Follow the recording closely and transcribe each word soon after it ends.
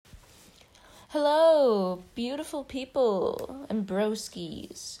Hello, beautiful people and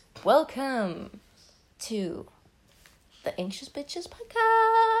broskies. Welcome to the Anxious Bitches podcast.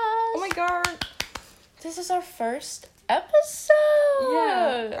 Oh my god. This is our first episode.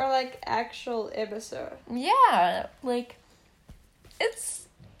 Yeah, or actual episode. Yeah, it's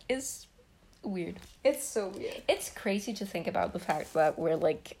weird. It's so weird. It's crazy to think about the fact that we're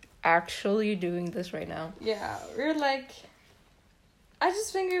actually doing this right now. Yeah, we're I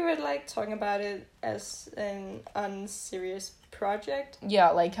just think we were talking about it as an unserious project.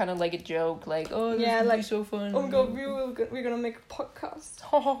 Yeah, kind of like a joke, oh, this yeah, would be so fun. Oh my god, we're gonna make a podcast.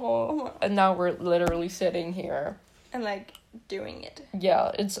 Oh and now we're literally sitting here. And doing it.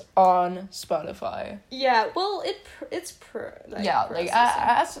 Yeah, it's on Spotify. Yeah, well, it's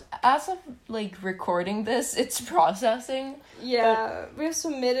as of recording this, it's processing. Yeah, we've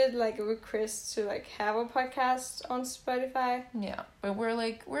submitted a request to have a podcast on Spotify. Yeah, but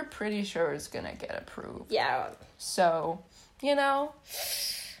we're pretty sure it's gonna get approved. Yeah. So, Yeah,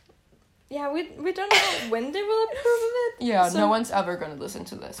 we don't know when they will approve of it. Yeah, so no one's ever gonna listen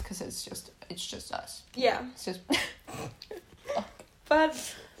to this because it's just us. Yeah. It's just.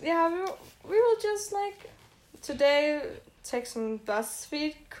 But yeah, we will just today take some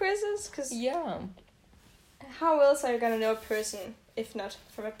Buzzfeed quizzes, because yeah, how else are you gonna know a person if not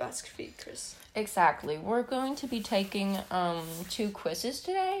from a Buzzfeed quiz? Exactly. We're going to be taking 2 quizzes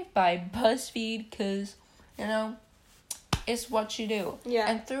today by Buzzfeed because it's what you do. Yeah.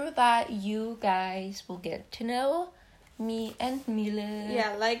 And through that, you guys will get to know me and Mila.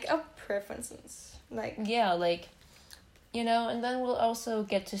 Yeah, our preferences. And then we'll also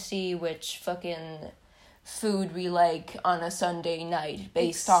get to see which fucking food we like on a Sunday night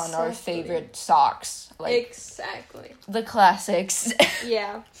based on our favorite socks. Exactly. The classics.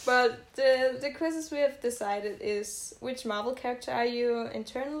 Yeah, but the quizzes we have decided is which Marvel character are you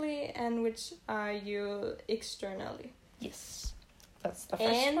internally and which are you externally. Yes. That's the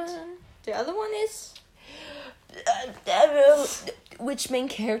first one. The other one is... which main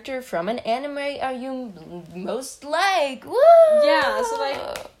character from an anime are you most like? Woo! Yeah,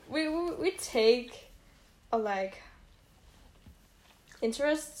 so we take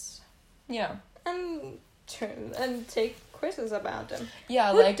interests. Yeah. And take quizzes about them.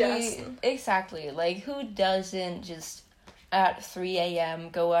 Yeah, who doesn't? Exactly. Who doesn't just at 3 a.m.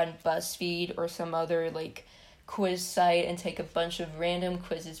 go on BuzzFeed or some other quiz site and take a bunch of random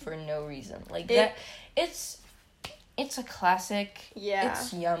quizzes for no reason. It's a classic. Yeah.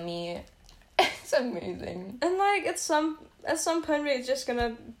 It's yummy. It's amazing. And at some point we're just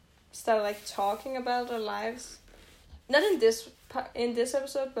gonna start talking about our lives. Not in this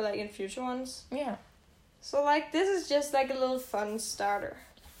episode, but in future ones. Yeah. So this is just a little fun starter.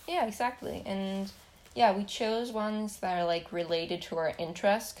 Yeah, exactly. And yeah, we chose ones that are related to our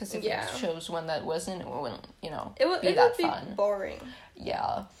interests, because if we chose one that wasn't, it wouldn't, it would be fun. Boring.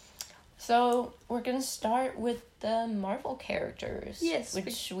 Yeah. So we're gonna start with the Marvel characters. Yes.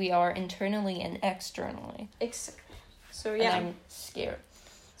 Which we are internally and externally. Exactly. So yeah. And I'm scared.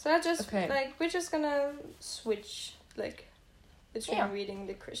 So I just we're just gonna switch between reading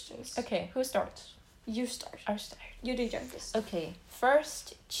the questions. Okay, who starts? You start. I'll start. You the youngest. Okay,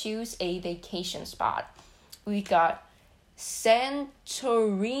 first choose a vacation spot. We got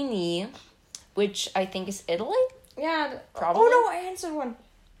Santorini, which I think is Italy. Yeah. Probably. Oh no, I answered one.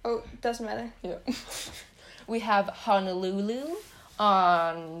 Oh, doesn't matter. Yeah. We have Honolulu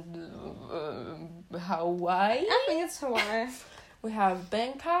on Hawaii. I think it's Hawaii. We have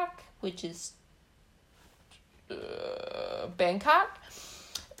Bangkok, which is Bangkok.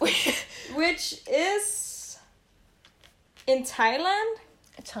 Which is in Thailand.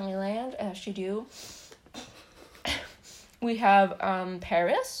 Thailand, as you do. We have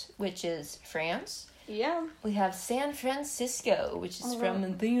Paris, which is France. Yeah. We have San Francisco, which is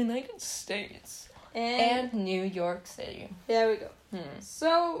from the United States. And New York City. There we go.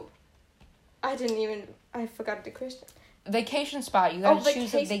 So, I forgot the question. Vacation spot. You gotta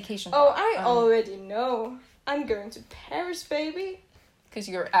choose a vacation spot. spot. I already know. I'm going to Paris, baby. Because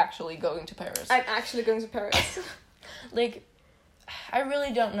you're actually going to Paris. I'm actually going to Paris. I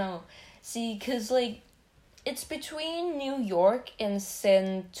really don't know. See, because, it's between New York and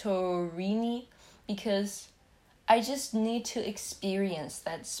Santorini, because I just need to experience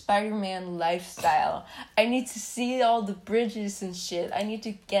that Spider-Man lifestyle. I need to see all the bridges and shit. I need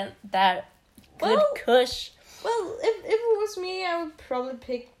to get that good kush. Well, if it was me, I would probably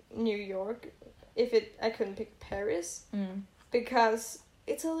pick New York. I couldn't pick Paris. Because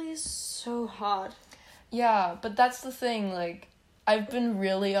Italy is so hot. Yeah, but that's the thing, I've been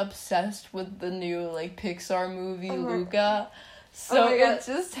really obsessed with the new Pixar movie Luca. So it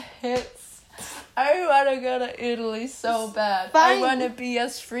just hits I wanna go to Italy so bad. Fine. I wanna be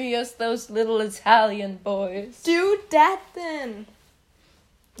as free as those little Italian boys. Do that then.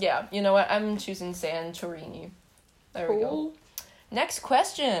 Yeah, you know what? I'm choosing Santorini. There we go. Next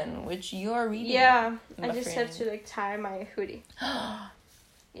question, which you are reading. Yeah, I my just friend. have to like tie my hoodie.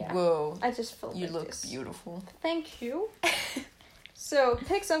 Yeah. Whoa. I just felt You like look this. beautiful. Thank you. So,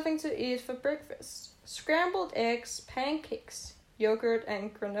 pick something to eat for breakfast. Scrambled eggs, pancakes, yogurt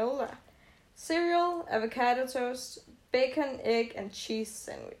and granola. Cereal, avocado toast, bacon, egg and cheese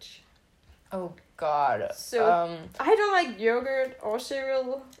sandwich. Oh god. So, I don't like yogurt or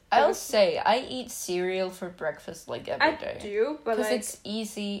cereal. I'll say I eat cereal for breakfast like every day. I do, but because like, it's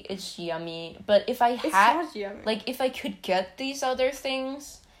easy, it's yummy. But if I it's had, not yummy. like, if I could get these other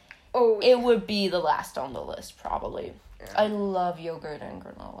things, oh, it would be the last on the list probably. Yeah. I love yogurt and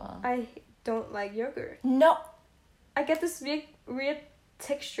granola. I don't like yogurt. No. I get this weird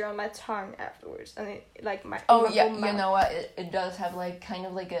texture on my tongue afterwards, and it like my Oh my yeah, whole you mouth. know what? It does have like kind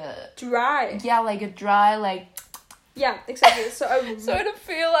of like a Dry. like a dry like Yeah, exactly. So I sort of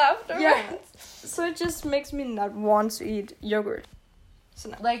feel afterwards. yeah. So it just makes me not want to eat yogurt. So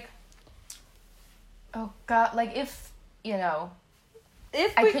no. Like, oh god, like if you know,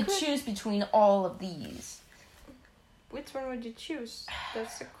 If I we could choose between all of these. which one would you choose?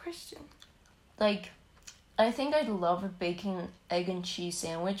 That's the question. Like, I think I'd love a bacon, egg, and cheese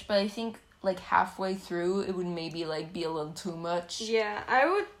sandwich, but I think like halfway through it would maybe like be a little too much. Yeah, I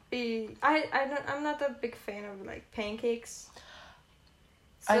would be. I'm not a big fan of like pancakes.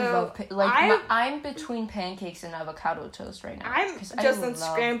 I So, love I'm between pancakes and avocado toast right now. I'm 'cause just I on love-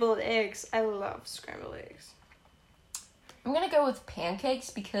 scrambled eggs. I love scrambled eggs. I'm gonna go with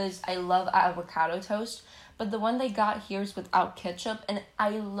pancakes because I love avocado toast, but the one they got here is without ketchup, and I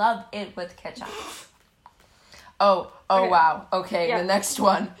love it with ketchup. Oh, Okay. wow. Okay, Yeah. the next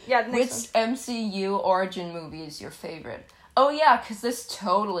one. Yeah, the Which next one. MCU origin movie is your favorite? Oh yeah, because this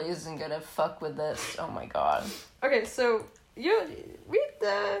totally isn't gonna fuck with this. Oh my god. Okay, so you read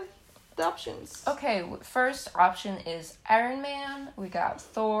the options. Okay, first option is Iron Man. We got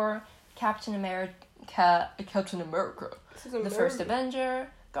Thor, Captain America, This is a the First movie. Avenger,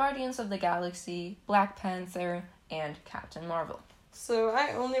 Guardians of the Galaxy, Black Panther, and Captain Marvel. So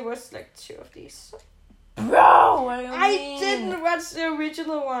I only watched like 2 of these. Bro, what do you I mean? didn't watch the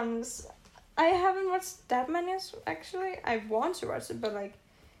original ones. I haven't watched that many actually. I want to watch it, but like,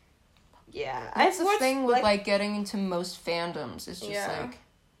 yeah, That's I've the watched thing with like getting into most fandoms. It's just Yeah.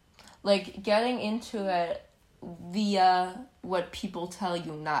 like getting into it via what people tell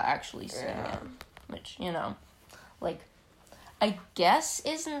you, not actually seeing Yeah. it. Which, you know, like, I guess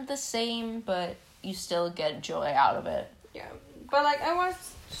isn't the same, but you still get joy out of it. Yeah, but like I watched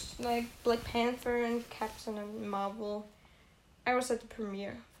like Black Panther and Captain and Marvel. I was at the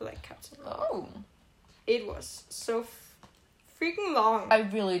premiere for like Captain Marvel. Oh. It was so freaking long. I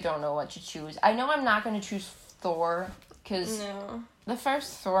really don't know what to choose. I know I'm not going to choose Thor, because No. the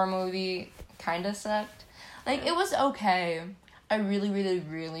first Thor movie kind of sucked. Like, it was okay. I really, really,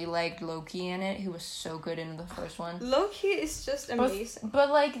 really liked Loki in it. He was so good in the first one. Loki is just amazing. But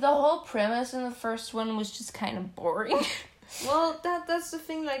like, the whole premise in the first one was just kind of boring. Well, that's the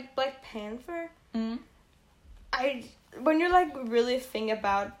thing, like Black Panther. Mm. When you like really think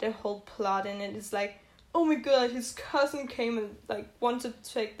about the whole plot in it, it's like, oh my god, his cousin came and like wanted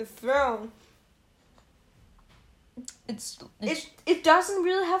to take the throne. It doesn't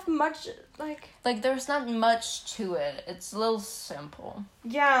really have much like there's not much to it. It's a little simple.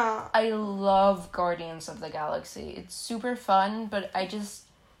 yeah. I love Guardians of the Galaxy. It's super fun, but I just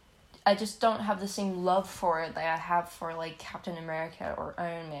don't have the same love for it that I have for like Captain America or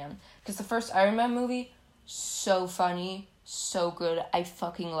Iron Man. Because the first Iron Man movie, so funny, so good. I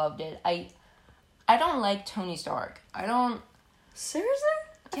fucking loved it. I don't like Tony Stark. I don't. Seriously?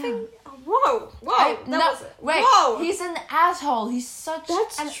 Yeah. I think, whoa, Wait, whoa. he's an asshole. He's such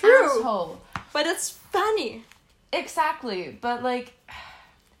That's an true. asshole. But it's funny. Exactly, but like,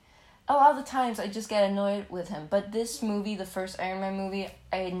 a lot of the times I just get annoyed with him. But this movie, the first Iron Man movie,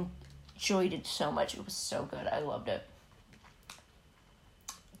 I enjoyed it so much. It was so good. I loved it.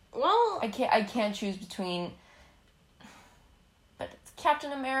 Well, I can't choose between. But it's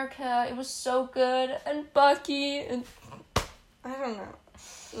Captain America. It was so good, and Bucky, and I don't know.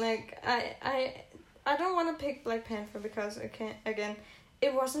 Like I don't want to pick Black Panther because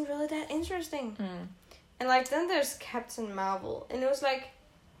it wasn't really that interesting. And like then there's Captain Marvel, and it was like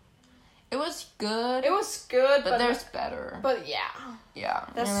it was good. it was good, but there's better. But yeah, Yeah,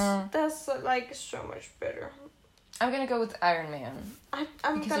 that's like so much better. I'm gonna go with Iron Man.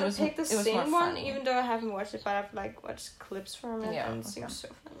 I'm Because gonna pick the it was same more one, funny. even though I haven't watched it, but I've like watched clips from it, Yeah, and it okay. seems so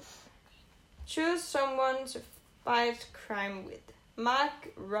funny. Choose someone to fight crime with.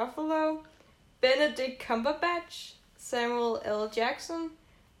 Mark Ruffalo, Benedict Cumberbatch, Samuel L. Jackson,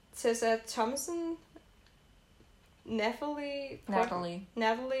 Tessa Thompson, Natalie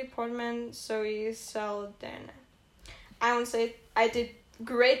Portman, Zoe Saldana. I want to say I did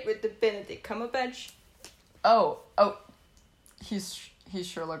great with the Benedict Cumberbatch. Oh, he's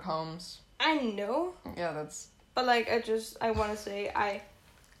Sherlock Holmes. I know. Yeah, that's. But like, I want to say I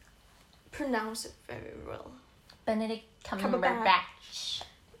pronounce it very well. Benedict Cumberbatch.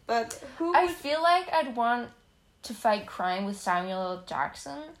 But who? I feel like I'd want to fight crime with Samuel L.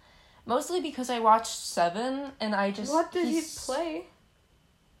 Jackson, mostly because I watched Seven and I just. What did he play?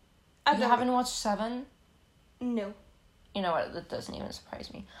 You haven't watched Seven? No. You know what? That doesn't even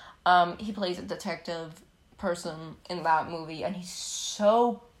surprise me. He plays a detective person in that movie, and he's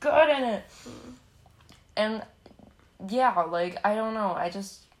so good in it. And yeah, like, I don't know. I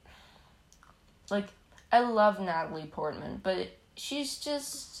just like, I love Natalie Portman, but she's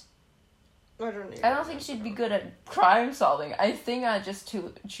just. I don't think she'd be good at crime solving. I think I'd just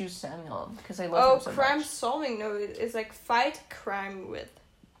choose Samuel because I love him so much. Oh, crime solving? No, it's like fight crime with.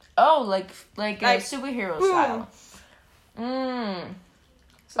 Oh, like a superhero style.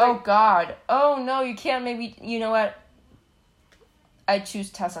 So God. Oh no, you can't. Maybe you know what? I'd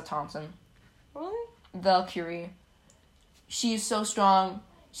choose Tessa Thompson. Really? Valkyrie. She's so strong.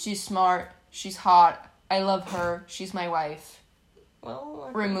 She's smart. She's hot. I love her. She's my wife. Well,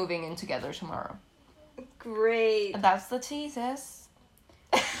 okay. We're moving in together tomorrow. Great. That's the thesis.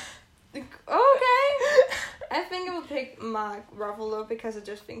 Okay. I think I would pick Mark Ruffalo because I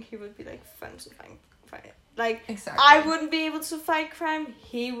just think he would be like fun to fight. Like, exactly. I wouldn't be able to fight crime.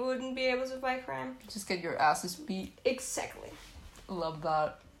 He wouldn't be able to fight crime. Just get your asses beat. Exactly. Love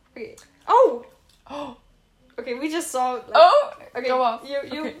that. Okay. Oh. Okay, we just saw. Like, okay, go off. You.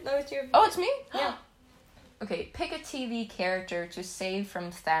 Okay. No, it's you. Oh, it's me. Yeah. Okay, pick a TV character to save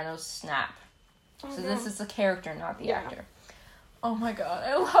from Thanos' snap. Oh, So no. this is the character, not the actor. Oh my god,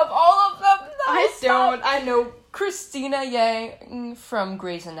 I love all of them. I know. Christina Yang from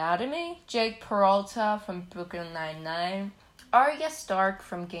Grey's Anatomy, Jake Peralta from Brooklyn Nine-Nine, Arya Stark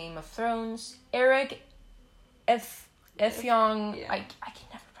from Game of Thrones, Eric Efyong, Yeah. I can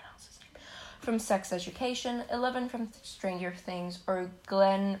never pronounce his name, from Sex Education, Eleven from Stranger Things, or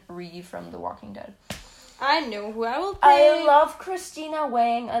Glenn Reeve from The Walking Dead. I know who I will pick. I love Christina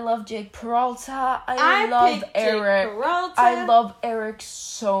Wang. I love Jake Peralta. I love Eric. Jake Peralta. I love Eric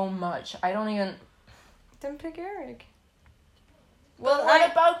so much. I don't even. Then pick Eric. Well,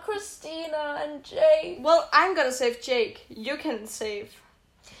 what about Christina and Jake? Well, I'm gonna save Jake. You can save.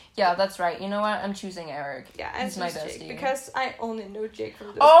 Yeah, that's right. You know what? I'm choosing Eric. Yeah, I He's my choose bestie. Jake because I only know Jake from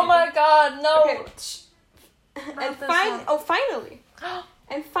those Oh people. my god, no! Okay. And finally.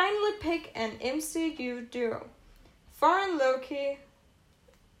 And finally pick an MCU duo. Foreign Loki.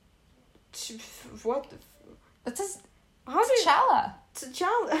 What the... That's his... How do T'Challa.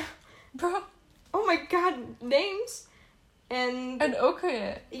 T'Challa. Bro. Oh my god, names. And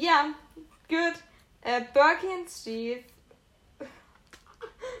okay. yeah, good. Bucky and Steve. I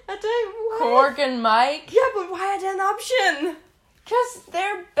don't why. Korg and Mike. Yeah, but why are they an option? Because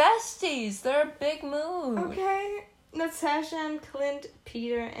they're besties. They're a big move. Okay. Natasha and Clint,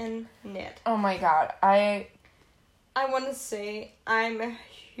 Peter and Ned. Oh my god, I want to say I'm a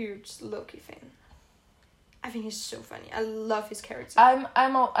huge Loki fan. I think he's so funny. I love his character.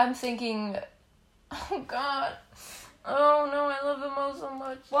 I'm thinking, oh god, oh no, I love him all so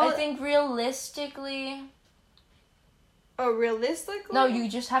much. Well, I think realistically. Oh, realistically? No, you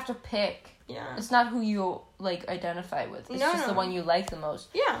just have to pick. Yeah. It's not who you like identify with. It's just the one you like the most.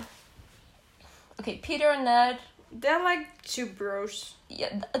 Yeah. Okay, Peter and Ned. They're like two bros.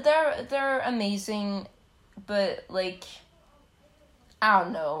 Yeah, they're amazing, but like, I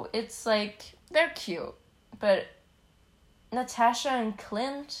don't know. It's like they're cute, but Natasha and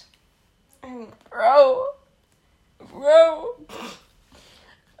Clint, bro, and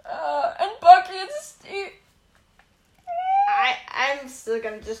Bucky and Steve. I'm still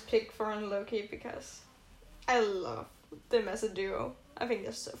gonna just pick Foreign Loki because I love them as a duo. I think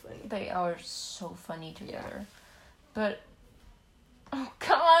they're so funny. They are so funny together. Yeah. But, oh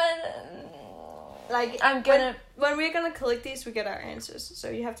god. Like, I'm gonna... When we're gonna collect these, we get our answers. So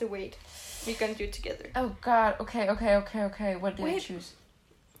you have to wait. We're gonna do it together. Oh god, okay. What do I choose?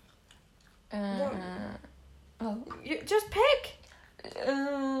 No. You just pick!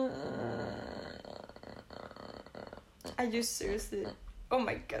 Are you seriously... Oh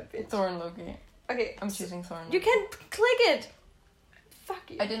my god, bitch. Thor and Loki. Okay. I'm choosing Thor and Loki. You can click it! Fuck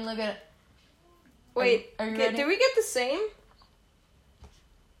you. I didn't look at it. Wait, are you ready? Did we get the same?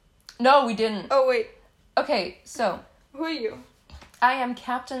 No, we didn't. Oh, wait. Okay, so Who are you? I am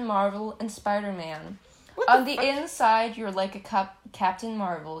Captain Marvel and Spider-Man. What On the fuck? inside, you're like a Captain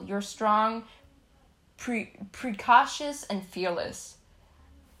Marvel. You're strong, precautious, and fearless.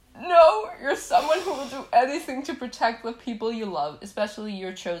 No, you're someone who will do anything to protect the people you love, especially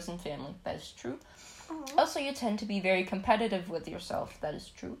your chosen family. That is true. Aw. Also, you tend to be very competitive with yourself. That is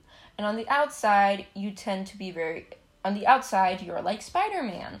true. And on the outside, you're like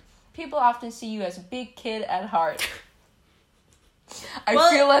Spider-Man. People often see you as a big kid at heart. I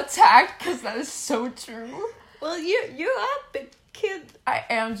feel attacked because that is so true. Well, you are a big kid. I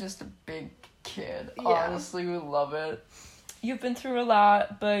am just a big kid. Yeah. Honestly, we love it. You've been through a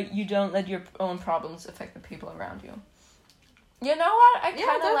lot, but you don't let your own problems affect the people around you. You know what? I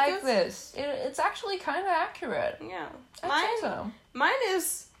kind of like this. It's actually kind of accurate. Yeah. I'd say so. Mine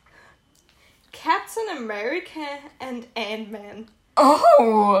is Captain America and Ant-Man.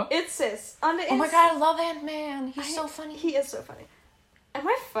 Oh! It says on the inside. Oh my god, I love Ant-Man. He's so funny. He is so funny. Am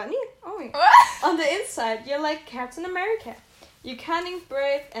I funny? Oh my god. On the inside, you're like Captain America. You're cunning,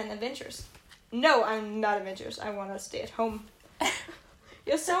 brave, and adventurous. No, I'm not adventurous. I want to stay at home.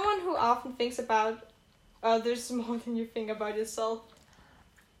 You're someone who often thinks about others more than you think about yourself.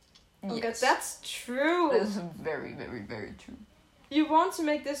 Oh god, that's true. That is very, very, very true. You want to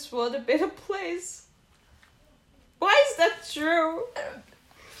make this world a better place. Why is that true?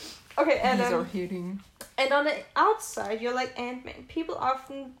 Okay, and These are hitting. And on the outside, you're like Ant-Man. People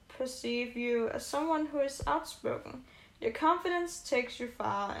often perceive you as someone who is outspoken. Your confidence takes you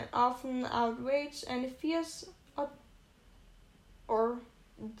far and often outweighs any fears or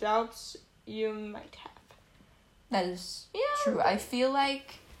doubts you might have. That is true. I feel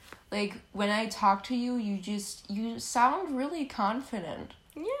like when I talk to you, you sound really confident.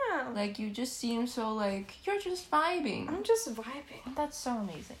 Yeah. Like, you just seem so, like, you're just vibing. I'm just vibing. That's so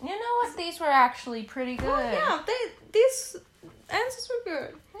amazing. You know what? These were actually pretty good. Well, yeah, these answers were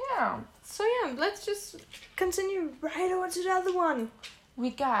good. Yeah. So yeah, let's just continue right over to the other one.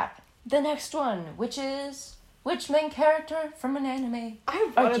 We got the next one, which is, which main character from an anime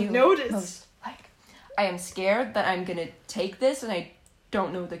I are want to you know this. most like? I am scared that I'm gonna take this and I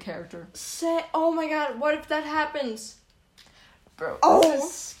don't know the character. Oh my god, what if that happens? Bro, Oh,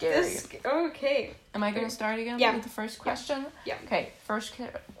 this is scary. Okay. Am I gonna start again with the first question? Yeah. Okay, first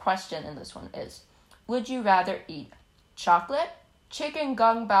question in this one is, would you rather eat chocolate, chicken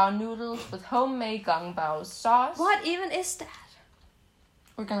gung bao noodles with homemade gung bao sauce? What even is that?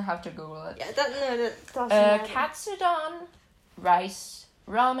 We're gonna have to Google it. Yeah, that doesn't matter. Katsudon, rice,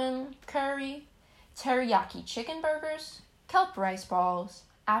 ramen, curry, teriyaki chicken burgers, kelp rice balls,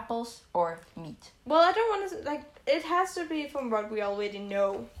 apples, or meat. Well, I don't want to like. It has to be from what we already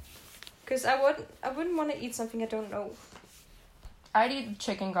know, because I wouldn't want to eat something I don't know. I'd eat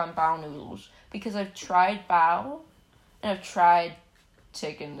chicken gun bao noodles because I've tried bao and I've tried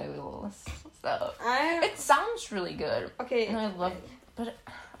chicken noodles. So it sounds really good. Okay. And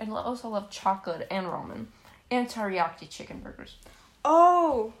I also love chocolate and ramen and teriyaki chicken burgers.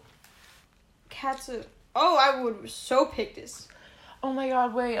 Oh, katsu. Oh, I would so pick this. Oh my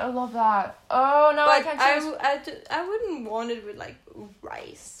god, wait, I love that. Oh no, But I can't choose. I wouldn't want it with like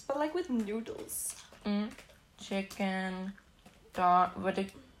rice, but like with noodles. Chicken, dong.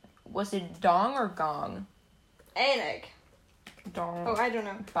 Was it dong or gong? An egg. Dong. Oh, I don't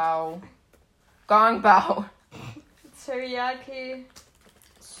know. Bao. Gong bao. Teriyaki.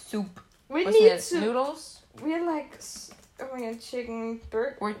 Soup. We Was need it to. noodles? We're like. Oh my god, chicken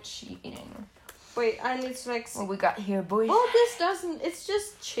burger. We're cheating. Wait, I need to like. What we got here, boys? Oh, this doesn't. It's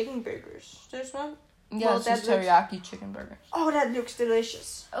just chicken burgers. There's not. Yeah, well, it's just that looks- teriyaki chicken burgers. Oh, that looks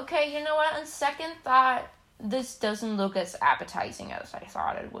delicious. Okay, you know what? On second thought, this doesn't look as appetizing as I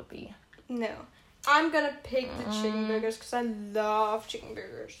thought it would be. No, I'm gonna pick the chicken burgers because I love chicken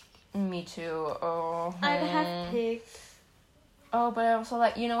burgers. Me too. Oh. I have picked. Oh, but I also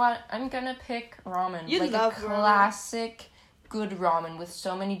like. You know what? I'm gonna pick ramen. You like love a ramen. classic, good ramen with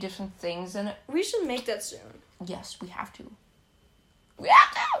so many different things in it. We should make that soon. Yes, we have to. We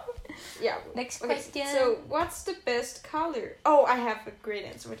have to. Yeah. Next Okay, question. so, what's the best color? Oh, I have a great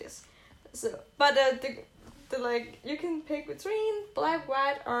answer for this. So, but the like you can pick between black,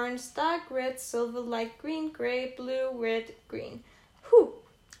 white, orange, dark red, silver, light green, gray, blue, red, green. Whew.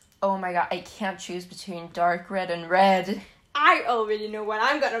 Oh my god, I can't choose between dark red and red. I already know what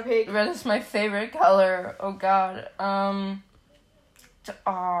I'm gonna pick. Red is my favorite color. Oh god.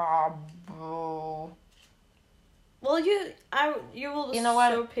 Bro. Well, you will You know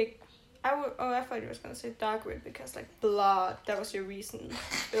so what? pick. I thought you was gonna say dark red because like blood. That was your reason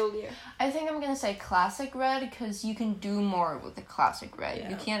earlier. I think I'm gonna say classic red because you can do more with the classic red. Yeah.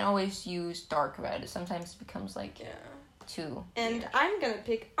 You can't always use dark red. Sometimes it becomes like too. And weird. I'm gonna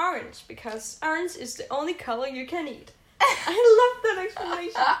pick orange because orange is the only color you can eat. I love that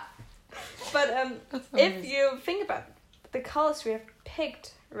explanation. But if you think about the colors we have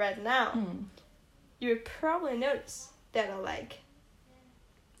picked right now, you would probably notice that are like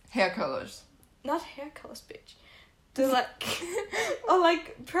hair colors. not hair colors, bitch. They're like or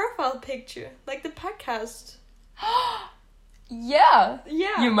like profile picture, like the podcast. Yeah.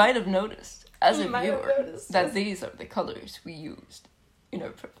 Yeah. You might have noticed as You a might have viewer noticed. that these are the colors we used in our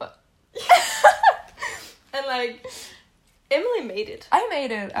profile. And like Emily made it. I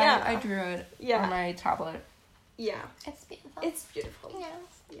made it. Yeah. I drew it on my tablet. Yeah. It's beautiful. It's beautiful. Yes.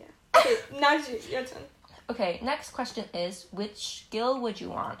 Yeah. Okay, now your turn. Okay, next question is, which skill would you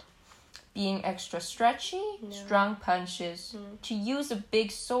want? Being extra stretchy, strong punches, to use a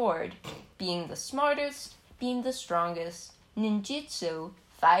big sword, being the smartest, being the strongest, ninjutsu,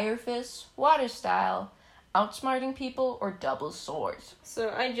 fire fist, water style, outsmarting people, or double swords. So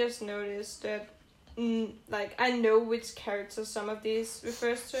I just noticed that, like, I know which character some of these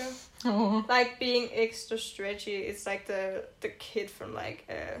refers to. Like, being extra stretchy, it's like the kid from,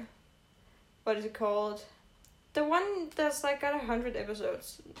 like, what is it called? The one that's, like, got 100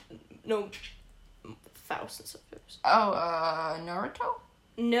 episodes. No, thousands of episodes. Oh, Naruto?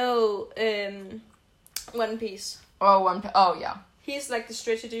 No, One Piece. Oh, yeah. He's, like, the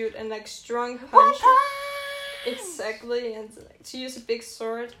stretchy dude and, like, strong punch. One Piece! Exactly, and, like, to use a big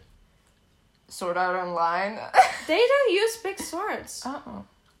sword. Sword Art Online. They don't use big swords. Uh-oh.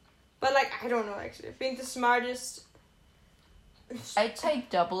 But, like, I don't know, actually. Being the smartest... I take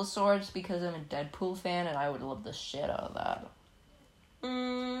double swords because I'm a Deadpool fan and I would love the shit out of that.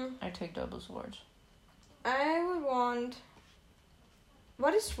 I take double swords. I would want...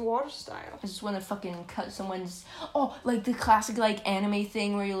 What is water style? I just want to fucking cut someone's... Oh, like the classic, like, anime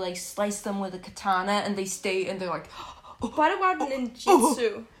thing where you, like, slice them with a katana and they stay and they're like... What about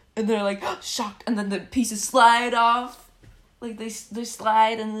ninjutsu? And they're, like, shocked and then the pieces slide off. Like, they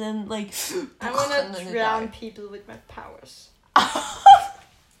slide and then, like... I want to drown people with my powers.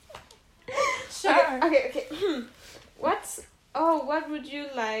 Sure. Okay. What would you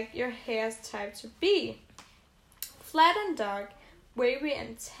like your hair type to be? Flat and dark, wavy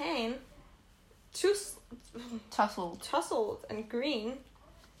and tan, tousled and green,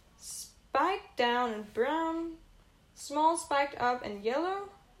 spiked down and brown, small spiked up and yellow,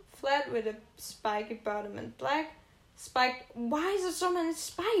 flat with a spiky bottom and black, spiked... Why is there so many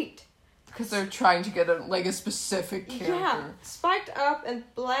spiked? Because they're trying to get a specific character. Yeah, spiked up and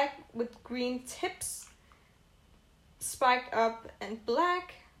black with green tips, spiked up and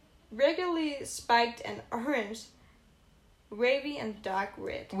black, regularly spiked and orange, wavy and dark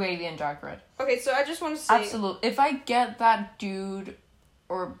red. Wavy and dark red. Okay, so I just want to say... Absolutely. If I get that dude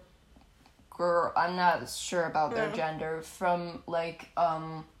or girl, I'm not sure about their gender, from, like,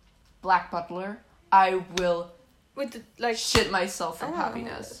 Black Butler, I will with the, like, shit myself from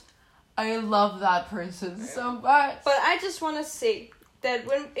happiness. I love that person so much. But I just want to say that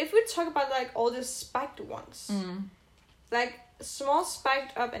if we talk about, like, all the spiked ones, like, small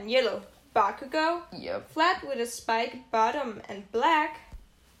spiked up and yellow, Bakugo, flat with a spiked bottom and black,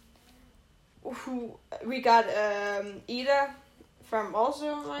 who we got Ida from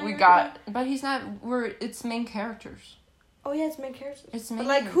also My but he's not, it's main characters. Oh yeah, it's main characters. It's main but,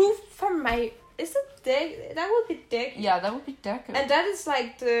 like, characters. who from my... Is it Deck? That would be Deck. Yeah, that would be Deku. And that is,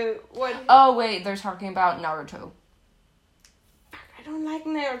 like, the... What? Oh, wait, they're talking about Naruto. I don't like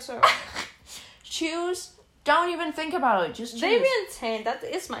Naruto. Choose. Don't even think about it. Just choose. Wavy and tan, that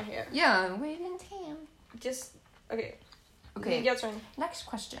is my hair. Yeah, wavy and tan. Just... Okay. Okay. Your turn. Next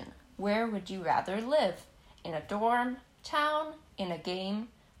question. Where would you rather live? In a dorm, town, in a game,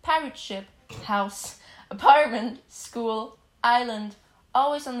 pirate ship, house, apartment, school, island,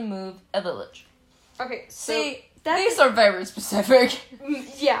 always on the move, a village? Okay, so... See, these are very specific.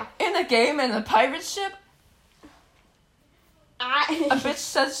 Yeah. In a game, in a pirate ship, a bitch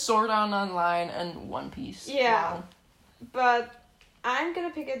says Sword Art Online and One Piece. Yeah. Wow. But I'm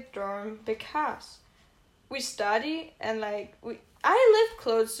gonna pick a dorm because we study and, like, I live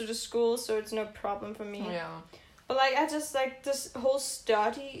close to the school, so it's no problem for me. Yeah. But, like, I just, like, this whole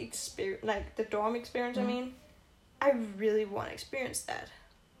study experience, like, the dorm experience, I mean, I really want to experience that.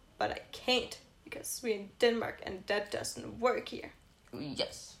 But I can't, because we're in Denmark, and that doesn't work here.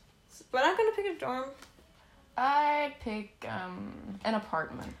 Yes. But I'm gonna pick a dorm. I'd pick an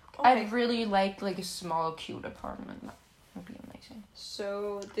apartment. Okay. I'd really like a small, cute apartment. That would be amazing. Okay.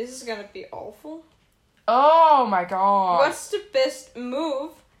 So this is gonna be awful. Oh my god. What's the best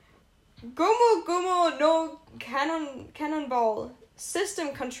move? Gomu Gomu no cannonball.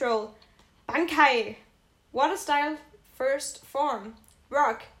 System control. Bankai. Water style. First form.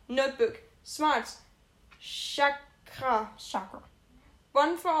 Rock. Notebook. Smarts. Chakra.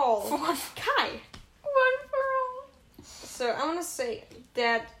 One for all. Kai. One for all. So I want to say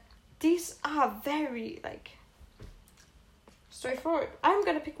that these are very like straightforward. I'm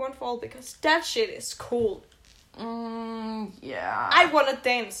gonna pick one for all because that shit is cool. Yeah. I wanna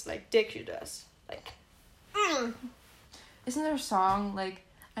dance like Deku does. Like, Isn't there a song like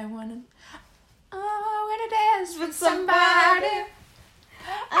I wanna dance with somebody.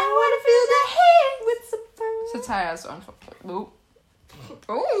 I wanna feel the heat with somebody. Satire's on.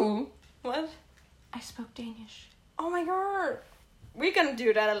 Ooh. What? I spoke Danish. Oh my god. We're gonna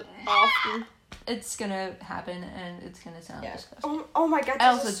do that often. It's gonna happen and it's gonna sound disgusting. Oh my god. I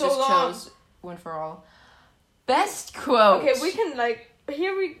also this is so just long. chose one for all. Best quote. Okay, we can like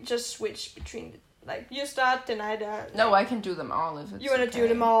here we just switch between like you start, then I No, I can do them all if it's you wanna okay. do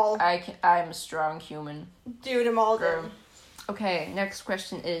them all. I'm a strong human. Do them all then. Okay, next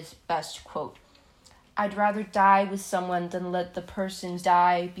question is best quote. I'd rather die with someone than let the person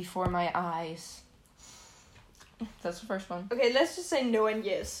die before my eyes. That's the first one. Okay, let's just say no and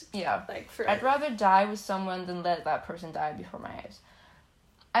yes. Yeah. Like for I'd rather die with someone than let that person die before my eyes.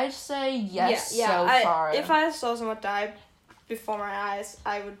 I'd say yes so far. If I saw someone die before my eyes,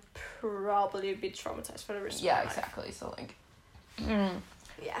 I would probably be traumatized for the rest of my life. Exactly. So like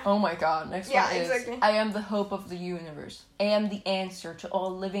Yeah. Oh my god, next one is exactly. I am the hope of the universe. I am the answer to all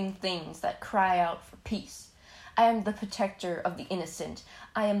living things that cry out for peace. I am the protector of the innocent.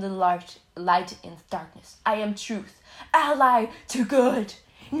 I am the light in the darkness. I am truth, ally to good,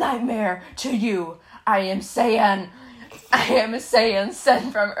 nightmare to you. I am Saiyan. I am a Saiyan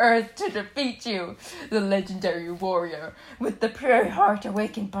sent from Earth to defeat you. The legendary warrior with the pure heart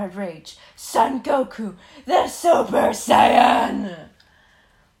awakened by rage. Son Goku, the Super Saiyan.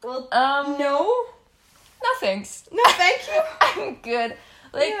 Well, No, no, thanks. no, thank you. I'm good.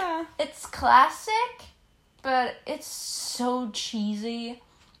 Like, Yeah. it's classic, but it's so cheesy.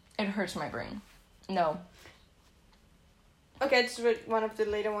 It hurts my brain. No. Okay, just read one of the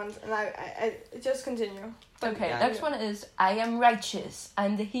later ones, and I just continue. But Okay, yeah, next no. one is I am righteous.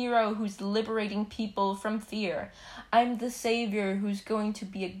 I'm the hero who's liberating people from fear. I'm the savior who's going to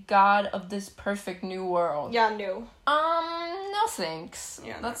be a god of this perfect new world. Yeah, no. No thanks.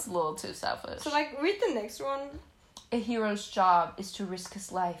 Yeah, no. That's a little too selfish. So, like, read the next one. A hero's job is to risk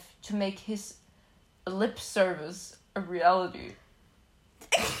his life to make his lip service a reality.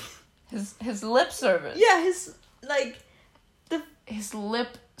 his lip service. Yeah, His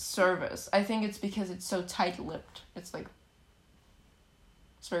lip service. I think it's because it's so tight-lipped. It's like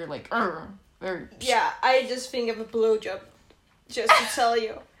it's very like very. Yeah, I just think of a blowjob. Just to tell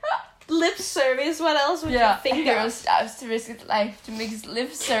you. Lip service, what else would you think a hero of? stops to risk his life to make his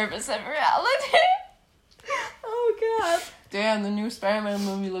lip service a reality. Oh god. Damn, the new Spider-Man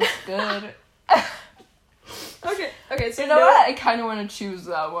movie looks good. Okay, so You know what? I kind of want to choose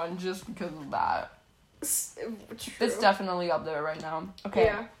that one just because of that. True. It's definitely up there right now. Okay.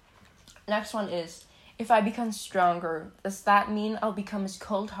 Yeah. Next one is, if I become stronger, does that mean I'll become as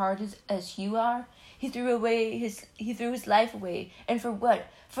cold-hearted as you are? He threw his life away, and for what?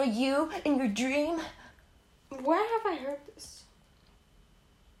 For you and your dream? Where have I heard this?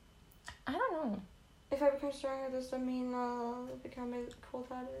 I don't know. If I become stronger, does that mean I'll become as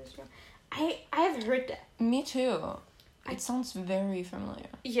cold-hearted as you? I have heard that. Me too. It sounds very familiar.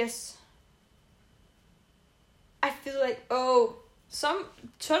 Yes. I feel like, some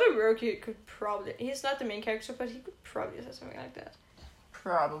Todoroki could probably, he's not the main character, but he could probably say something like that.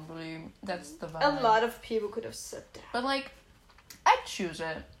 Probably. That's the vibe. A lot of people could have said that. But like, I'd choose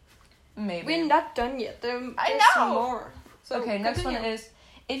it. Maybe. We're not done yet. There's know! more. So Okay, next one continue. is,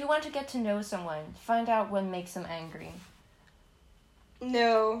 if you want to get to know someone, find out what makes them angry.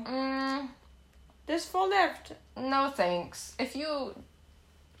 No. There's 4 left. No thanks. If you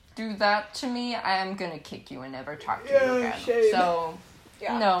do that to me, I am gonna kick you and never talk to you again. shame. So,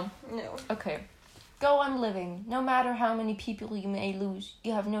 Yeah. no. No. Okay. Go on living. No matter how many people you may lose,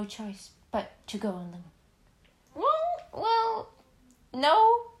 you have no choice but to go on living. Well,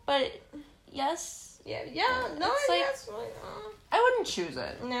 no, but yes. Yeah, no, It's like- yes. I wouldn't choose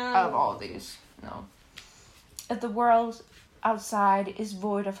it. No. Out of all these, no. If the world outside is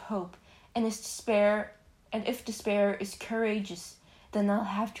void of hope, and if despair is courageous, then I'll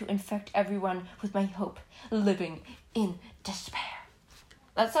have to infect everyone with my hope, living in despair.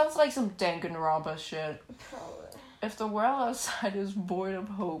 That sounds like some Danganronpa shit. Probably. If the world outside is void of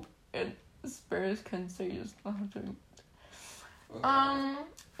hope and spirits can say just nothing.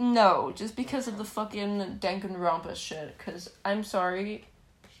 No, just because of the fucking Danganronpa shit. Cause I'm sorry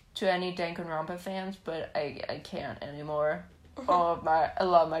to any Danganronpa fans, but I can't anymore. A lot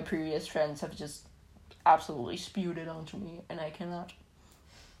of my previous friends have just absolutely spewed it onto me, and I cannot.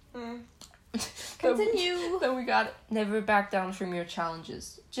 Continue. Then we got never back down from your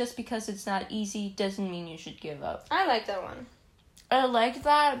challenges. Just because it's not easy doesn't mean you should give up. I like that one. I like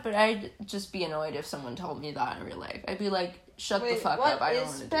that, but I'd just be annoyed if someone told me that in real life. I'd be like, shut the fuck up, I don't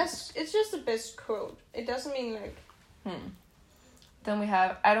want to do this. It's just the best quote. It doesn't mean like... Then we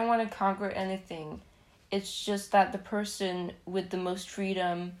have, I don't want to conquer anything. It's just that the person with the most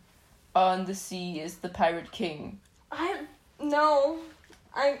freedom on the sea is the pirate king. I'd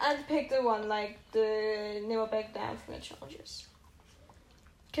pick the one, like, the never back down from the challenges.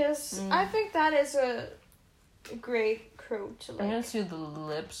 Because I think that is a great quote to like... I'm gonna do the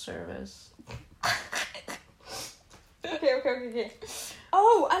lip service. Okay.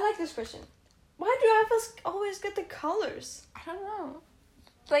 Oh, I like this question. Why do idols always get the colors? I don't know.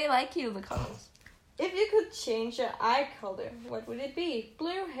 They like you, the colors. If you could change your eye color, what would it be?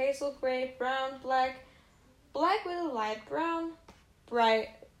 Blue, hazel, gray, brown, black, black with a light brown, bright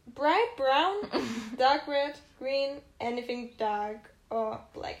brown, dark red, green, anything dark or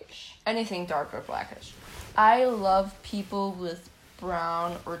blackish. Anything dark or blackish. I love people with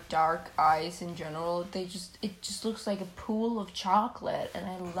brown or dark eyes in general. It just looks like a pool of chocolate, and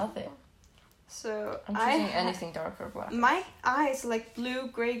I love it. So I'm choosing anything dark or black. My eyes like blue,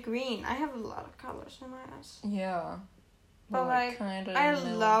 gray, green. I have a lot of colors in my eyes. Yeah. But like I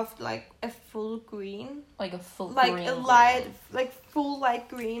loved like a full green. Like a full like green. Like a light, like full light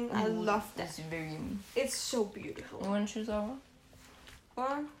green. I love that. It's so beautiful. You wanna choose that one?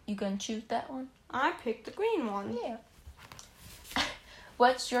 What? You gonna choose that one? I picked the green one. Yeah.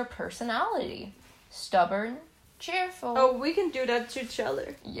 What's your personality? Stubborn, cheerful. Oh, we can do that to each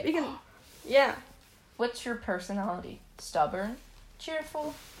other. Yeah. We can. Yeah. What's your personality? Stubborn,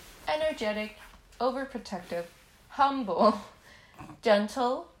 cheerful, energetic, overprotective, humble,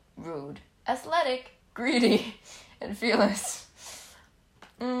 gentle, rude, athletic, greedy, and fearless.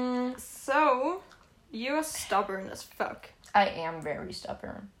 So, you're stubborn as fuck. I am very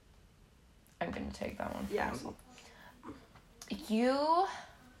stubborn. I'm gonna take that one. Yeah.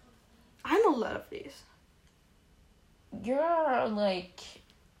 I'm a lot of these. You're like...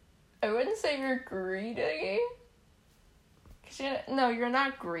 I wouldn't say you're greedy. You're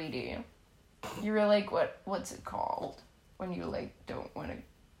not greedy. You're like, what's it called? When you like don't want to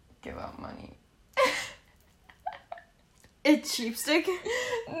give out money. A cheapstick?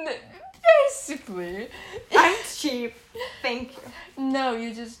 Basically. I'm cheap. Thank you. No,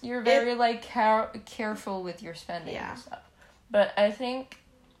 you're very like careful with your spending and stuff. But I think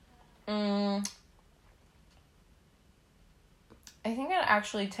I'd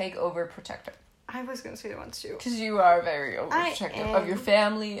actually take overprotective. I was gonna say that one too. Because you are very overprotective of your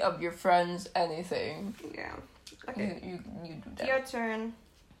family, of your friends, anything. Yeah. Okay. You do that. Your turn.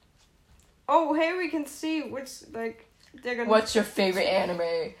 Oh, here we can see which, like, they're gonna... What's your favorite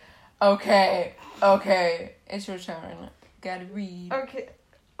anime? Okay. It's your turn. Gotta read. Okay.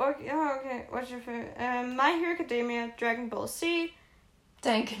 What's your favorite? My Hero Academia, Dragon Ball Z.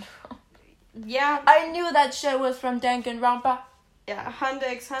 Danganronpa. Yeah. I knew that shit was from Danganronpa. Yeah, Hunter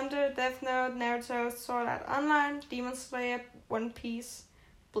x Hunter, Death Note, Naruto, Sword Art Online, Demon Slayer, One Piece,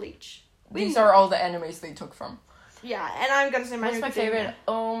 Bleach. These are all the animes they took from. Yeah, and I'm gonna say my What's my favorite?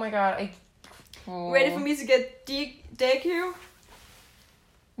 Oh my god, Ready for me to get Deku?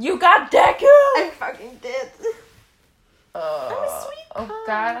 You got Deku? I fucking did. I'm a sweet pie. Oh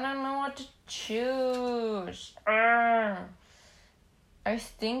god, I don't know what to choose. I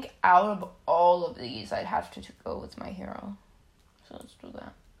think out of all of these, I'd have to go with my hero. So let's do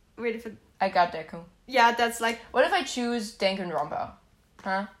that. Ready for... I got Deku. Yeah, that's like... What if I choose Danganronpa?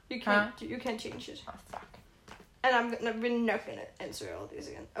 Huh? You can't change it. Oh, fuck. And we're not gonna answer all these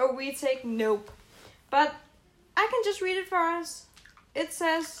again. Oh, we take nope. But I can just read it for us. It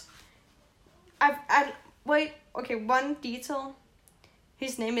says... Wait, okay, one detail.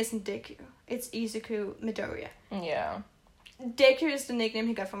 His name isn't Deku. It's Izuku Midoriya. Yeah. Deku is the nickname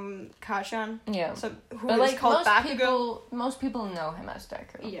he got from Kashan. Yeah. So who but is called Bakugo. Most people know him as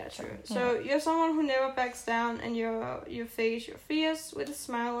Deku. Yeah, true. So you're someone who never backs down, and you face your fears with a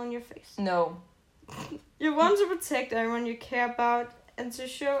smile on your face. No. You want to protect everyone you care about, and to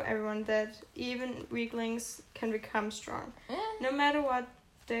show everyone that even weaklings can become strong, no matter what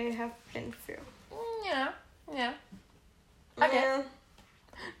they have been through. Yeah. Okay.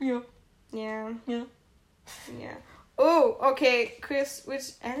 Yeah. Yeah. Oh, okay, Chris.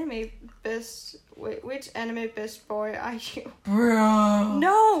 Which anime best boy are you? Bro.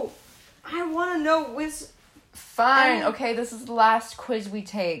 No, I want to know which. Fine. Okay, this is the last quiz we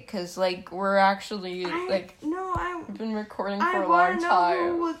take because like we're actually we've been recording for a long time. I want to know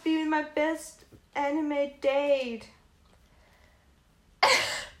who would be my best anime date.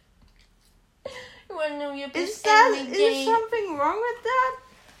 You want to know your best Is anime date? Is something wrong with that?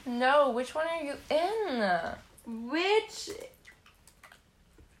 No. Which one are you in? Which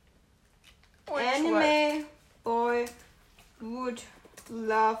anime boy would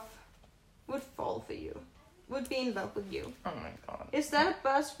fall for you? Would be in love with you? Oh my god. Is that a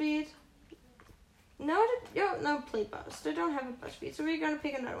Buzzfeed? No, play Buzz. They don't have a Buzzfeed, so we're gonna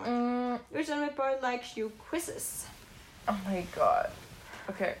pick another one. Which anime boy likes you? Quizzes. Oh my god.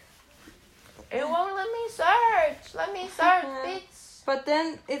 Okay. It won't let me search. Let me search, bitch. But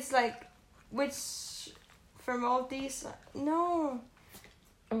then it's like, which from all these? No.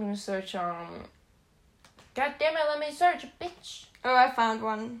 I'm gonna search on. God damn it! Let me search, bitch. Oh, I found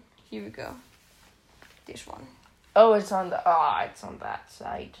one. Here we go. This one. Oh, it's on that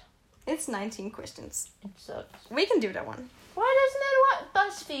site. It's 19 questions. It sucks. We can do that one. Why doesn't it want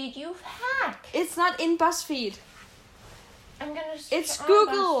BuzzFeed? You hack. It's not in BuzzFeed. I'm gonna search It's on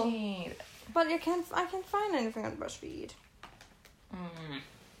Google. BuzzFeed. But I can't find anything on BuzzFeed.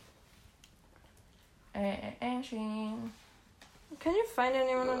 Can you find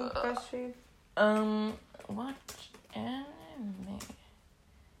anyone on BuzzFeed? What anime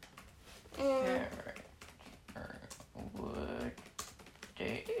character would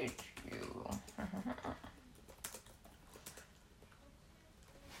date you?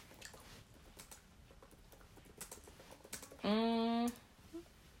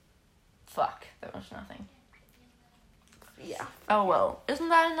 Fuck, there was nothing. Yeah. Oh well, isn't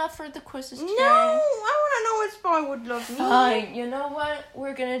that enough for the quizzes today? No, I want to know which boy would love me. Fine, you know what?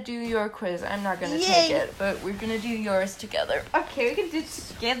 We're gonna do your quiz. I'm not gonna take it, but we're gonna do yours together. Okay, we can do it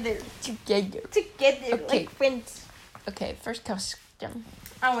together. Together, okay. Like friends. Okay, first question.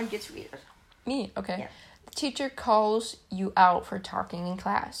 I want you to read it. Me? Okay. Yeah. The teacher calls you out for talking in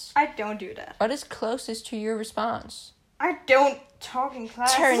class. I don't do that. What is closest to your response? I don't talk in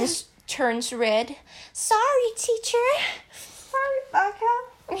class. Turns red. Sorry, teacher. Sorry, Baka.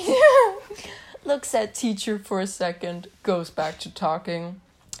 Looks at teacher for a second, goes back to talking.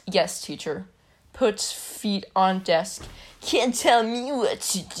 Yes, teacher. Puts feet on desk. Can't tell me what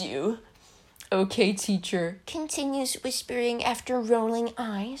to do. Okay, teacher. Continues whispering after rolling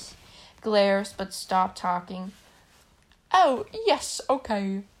eyes. Glares but stop talking. Oh, yes,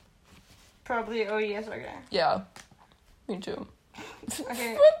 okay. Probably, oh yes, okay. Yeah, me too.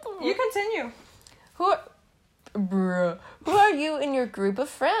 Okay, you continue. Who are you in your group of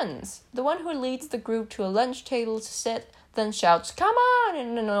friends? The one who leads the group to a lunch table to sit, then shouts, "Come on!"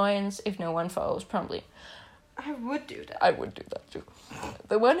 in annoyance if no one follows promptly. I would do that. I would do that too.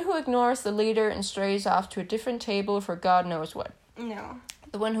 The one who ignores the leader and strays off to a different table for God knows what. No.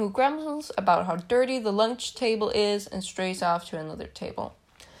 The one who grumbles about how dirty the lunch table is and strays off to another table.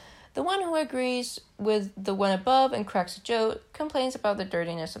 The one who agrees with the one above and cracks a joke, complains about the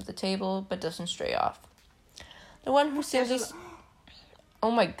dirtiness of the table, but doesn't stray off. The one who simply...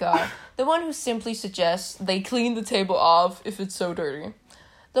 Oh my god. The one who simply suggests they clean the table off if it's so dirty.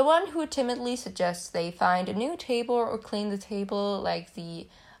 The one who timidly suggests they find a new table or clean the table like the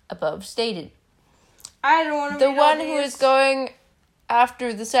above stated. I don't want to The one who is going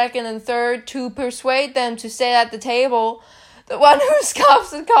after the second and third to persuade them to sit at the table. The one who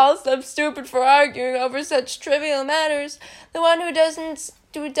scoffs and calls them stupid for arguing over such trivial matters. The one who does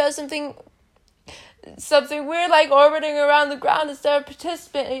something weird like orbiting around the ground instead of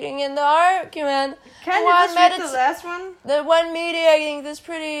participating in the argument. Can you just read the last one? The one mediating this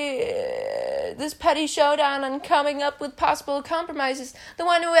petty showdown and coming up with possible compromises. The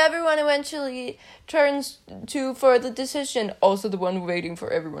one who everyone eventually turns to for the decision. Also the one waiting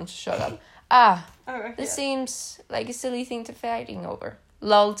for everyone to shut up. This seems like a silly thing to fighting over.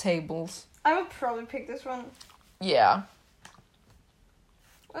 Lol tables. I would probably pick this one. Yeah.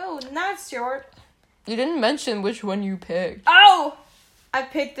 Oh, not short. You didn't mention which one you picked. Oh! I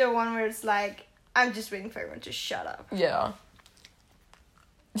picked the one where it's like, I'm just waiting for everyone to shut up. Yeah.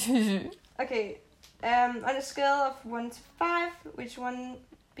 Okay. On a scale of 1 to 5, which one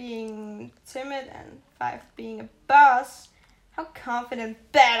being timid and 5 being a boss, how confident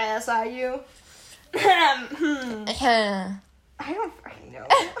badass are you? I don't fucking know.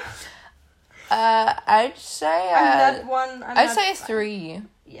 I'd say I'd say 3.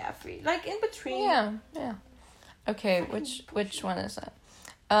 Yeah, 3. Like in between. Yeah. Okay, which one is that?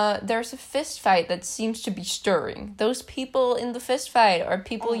 there's a fist fight that seems to be stirring. Those people in the fist fight are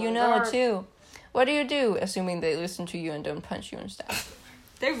people you know God. too. What do you do, assuming they listen to you and don't punch you and stuff?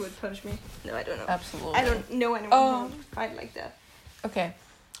 They would punch me. No, I don't know. Absolutely. I don't know anyone who would fight like that. Okay.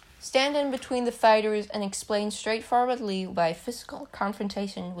 Stand in between the fighters and explain straightforwardly why physical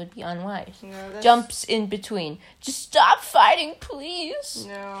confrontation would be unwise. No, that's... Jumps in between. Just stop fighting, please.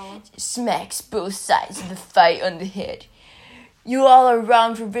 No. Smacks both sides of the fight on the head. You all are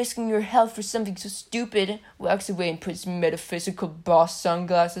wrong for risking your health for something so stupid. Walks away and puts metaphysical boss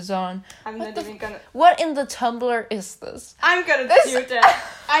sunglasses on. I'm not even gonna... What in the Tumblr is this? I'm gonna do that.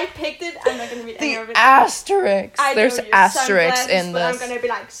 I picked it. I'm not gonna read any of it. The asterisks. There's asterisks in but this. I'm gonna be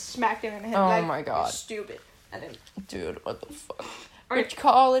like, smack them in the head. Oh like, my God. Stupid. And then... Dude, what the fuck? Which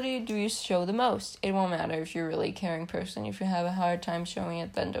quality do you show the most? It won't matter if you're a really caring person. If you have a hard time showing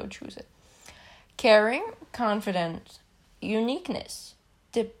it, then don't choose it. Caring, confident, uniqueness,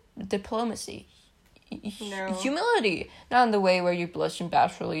 diplomacy, No. humility. Not in the way where you blush and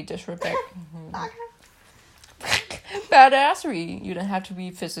bashfully disrespect. Badassery. You don't have to be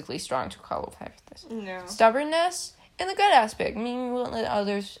physically strong to qualify for this. No. Stubbornness, in the good aspect, meaning you won't let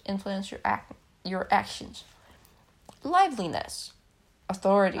others influence your actions. Liveliness,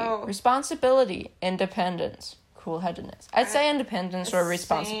 authority, responsibility, independence, cool-headedness. I'd say independence or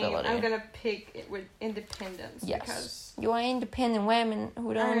responsibility. I'm gonna pick it with independence. Yes. Because... You are independent women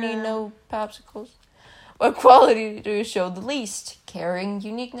who don't need no popsicles. What quality do you show the least? Caring,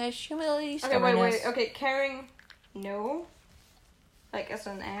 uniqueness, humility, stubbornness. Okay, wait. Okay, caring, no. Like as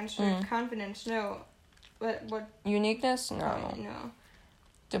an answer. Confidence, no. What? Uniqueness? No. No.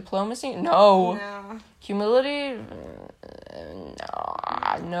 Diplomacy? No. No. Humility?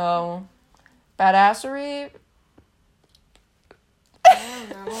 No. Badassery? I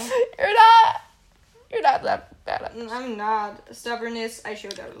don't know. You're not that bad. I'm not. Stubbornness, I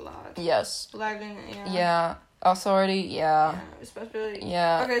showed that a lot. Yes. Liveliness, yeah. Yeah. Authority, yeah. Responsibility.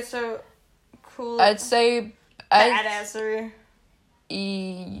 Yeah. Okay, so cool. I'd say Badassery. Let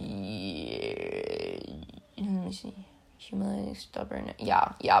me see. Humility, stubborn.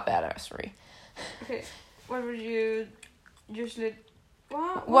 Yeah, badassery. Okay. What would you usually...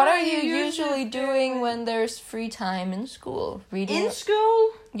 What are you usually doing when there's free time in school? Reading. In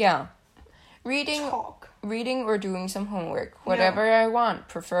school? Yeah. Reading or doing some homework. Whatever I want,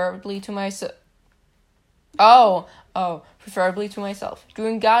 preferably to myself. Preferably to myself.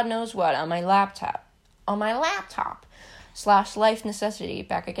 Doing God knows what on my laptop. / life necessity,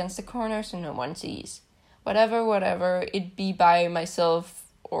 back against the corner so no one sees. Whatever, it be by myself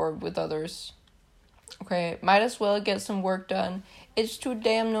or with others. Okay, might as well get some work done. It's too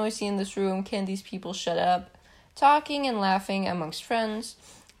damn noisy in this room. Can these people shut up? Talking and laughing amongst friends.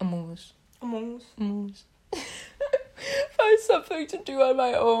 Amongst. Find something to do on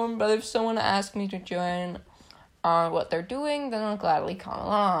my own, but if someone asks me to join on what they're doing, then I'll gladly come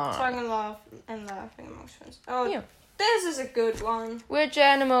along. Talking and laughing amongst friends. Oh, yeah. This is a good one. Which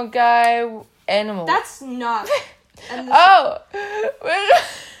animal guy? Animal. That's not.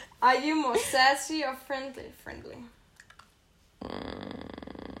 Are you more sassy or friendly? Friendly.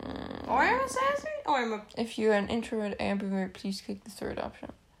 Or am I sassy? Or am I... If you're an introvert ambivert, please click the third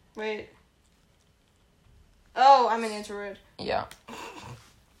option. Wait. Oh, I'm an introvert. Yeah.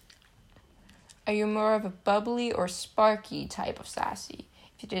 Are you more of a bubbly or sparky type of sassy?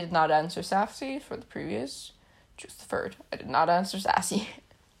 If you did not answer sassy for the previous, choose the third. I did not answer sassy.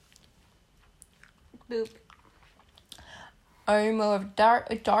 Boop. Are you more of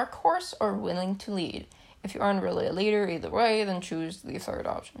a dark horse or willing to lead? If you aren't really a leader either way, then choose the third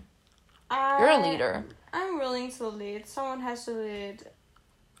option. You're a leader. I'm willing to lead. Someone has to lead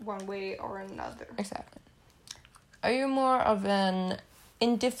one way or another. Exactly. Are you more of an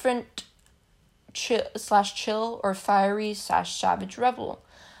indifferent chill or fiery / savage rebel?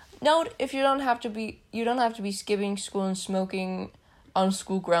 Note, if you don't have to be skipping school and smoking on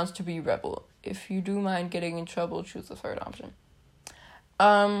school grounds to be rebel. If you do mind getting in trouble, choose the third option.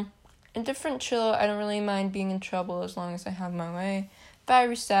 Indifferent chill, I don't really mind being in trouble as long as I have my way.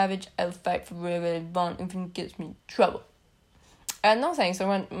 Fiery savage, I'll fight for whatever I want if it gets me in trouble. No thanks, I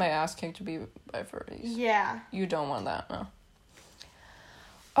want my ass kicked to be by furries. Yeah. You don't want that, no.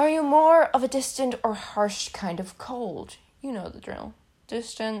 Are you more of a distant or harsh kind of cold? You know the drill.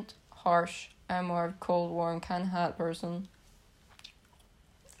 Distant, harsh. I'm more of a cold, warm, kind of hot person.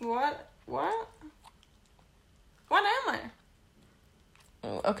 What am I?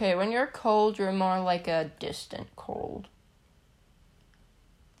 Okay, when you're cold, you're more like a distant cold.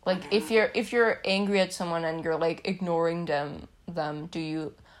 Like if you're angry at someone and you're like ignoring them,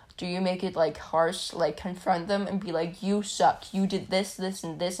 do Do you make it, like, harsh, like, confront them and be like, you suck, you did this, this,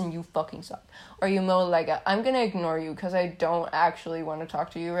 and this, and you fucking suck? Or are you more like, I'm gonna ignore you because I don't actually want to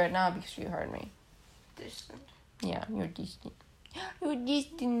talk to you right now because you hurt me? Distant. Yeah, you're distant. You're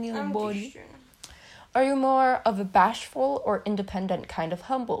distant, little I'm boy. distant. Are you more of a bashful or independent kind of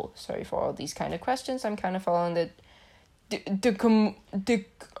humble? Sorry for all these kind of questions. I'm kind of following the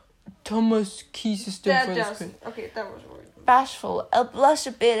Thomas key system for this question. Okay, that was weird. Bashful. I'll blush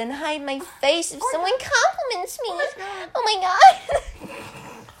a bit and hide my face if someone compliments me. Oh my god.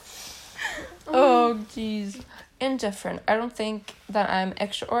 Oh jeez. Indifferent. I don't think that I'm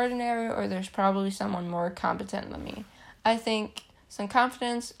extraordinary or there's probably someone more competent than me. I think some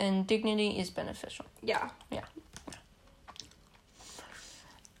confidence and dignity is beneficial. Yeah.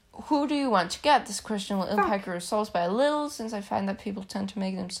 Who do you want to get? This question will impact your results by a little, since I find that people tend to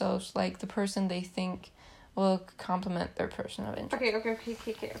make themselves like the person they think will complement their person of interest. Okay.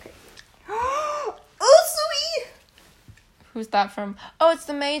 Usui! Who's that from? Oh, it's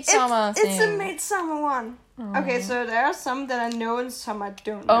the Maid-sama thing. It's the Maid-sama one. Okay, so there are some that I know and some I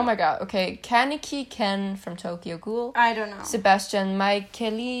don't know. Oh my god, okay. Kaneki Ken from Tokyo Ghoul. I don't know. Sebastian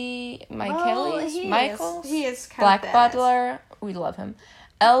Michaels. He is kind Black of badass. Butler. We love him.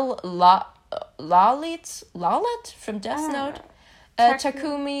 Lalit from Death Note.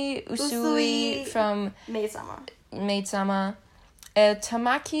 Takumi Usui from Maid-sama.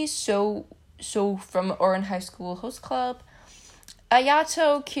 Tamaki So from Oran High School Host Club.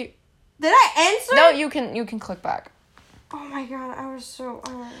 Ayato Did I answer? No, you can click back. Oh my god, I was so...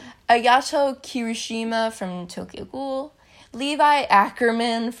 Ayato Kirishima from Tokyo Ghoul. Levi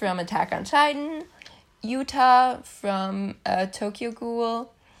Ackerman from Attack on Titan. Yuta from Tokyo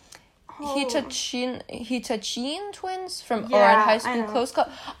Ghoul. Hitachin twins from Oran High School Close Club.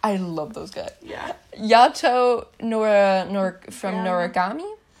 I love those guys. Yeah. Yato Nora from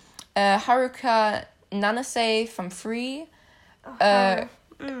Noragami. Haruka Nanase from Free.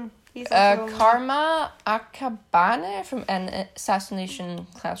 Karma Akabane from An Assassination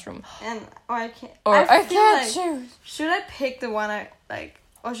Classroom. And I can't. I can't choose. Should I pick the one I like,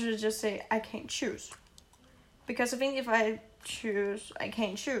 or should I just say I can't choose? Because I think if I choose I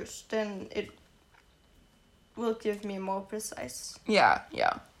can't choose, then it will give me more precise. Yeah.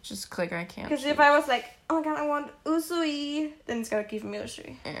 Just click I can't. Because if I was like, oh my god, I want Usui, then it's gonna give me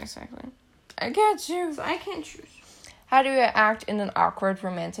Usui. Yeah, exactly. I can't choose. So I can't choose. How do you act in an awkward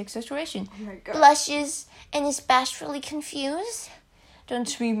romantic situation? Oh my god. Blushes and is bashfully confused. Don't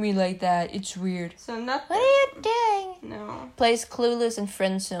treat me like that. It's weird. So not. What are you doing? No. Plays clueless in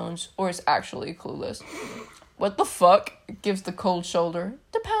friend zones or is actually clueless. What the fuck? Gives the cold shoulder.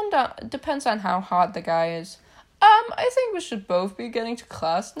 Depends on how hot the guy is. I think we should both be getting to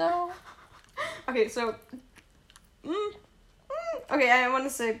class now. Okay, so... Okay, I want to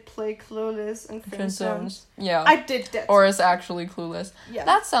say play clueless and friend zones. Yeah. I did that. Or is actually clueless. Yeah.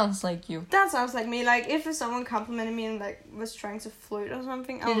 That sounds like you. That sounds like me. Like, if someone complimented me and, like, was trying to flirt or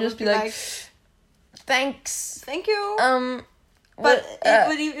something, I would just be like, thanks. Thank you. But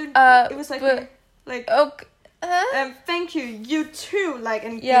it was like, okay. Thank you, you too, like,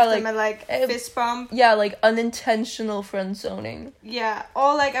 and yeah, give them a, fist bump. Yeah, like, unintentional friend zoning. Yeah,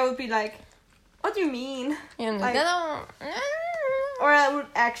 or, like, I would be like, what do you mean? Yeah, like, or I would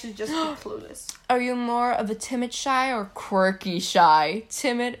actually just be clueless. Are you more of a timid shy or quirky shy?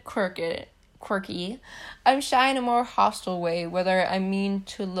 Timid, quirky. I'm shy in a more hostile way, whether I mean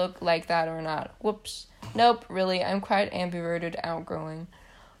to look like that or not. Whoops. Nope, really, I'm quite ambiverted, outgoing.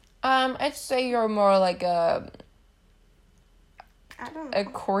 I'd say you're more like I don't know. A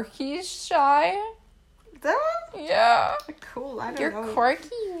quirky shy. That one? Yeah. Cool, I don't know. You're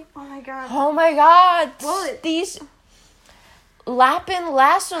quirky. Oh my god. Oh my god. Well, these... Lapin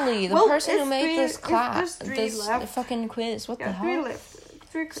Lasserly, the person who made this class, this fucking quiz. What the hell?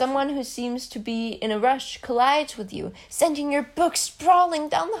 Someone who seems to be in a rush collides with you, sending your book sprawling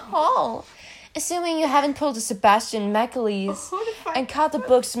down the hall. Assuming you haven't pulled a Sebastian Michaelis and caught the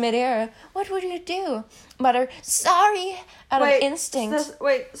books midair, what would you do? Mutter, sorry, out of instinct.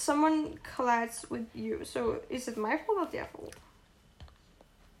 Someone collides with you, so is it my fault or their fault?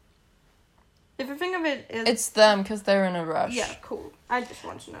 If you think of it, it's them because they're in a rush. Yeah, cool. I just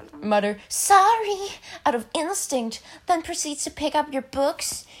want to know that. Mutter, sorry, out of instinct, then proceeds to pick up your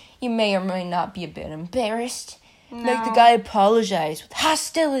books. You may or may not be a bit embarrassed. No. Make the guy apologize with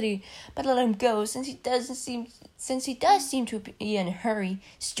hostility, but let him go since he does seem to be in a hurry.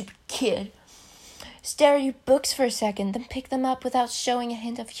 Stupid kid. Stare at your books for a second, then pick them up without showing a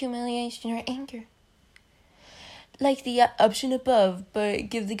hint of humiliation or anger. Like the option above, but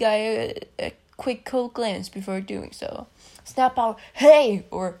give the guy a quick cold glance before doing so. Snap out, "Hey!"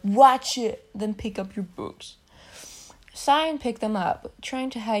 or "Watch it!" Then pick up your books. Sigh and pick them up, trying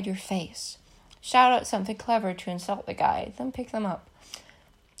to hide your face. Shout out something clever to insult the guy, then pick them up.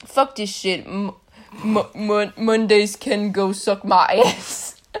 Fuck this shit. Mondays can go suck my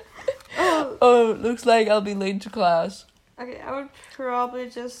ass. Oh, looks like I'll be late to class. Okay, I would probably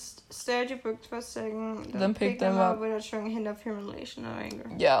just stare at your books for a second, then pick them up without showing a hint of humiliation or anger.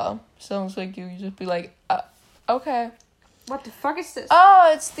 Yeah, sounds like you just be like, okay. What the fuck is this?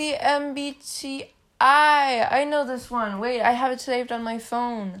 Oh, it's the MBTI. I know this one. Wait, I have it saved on my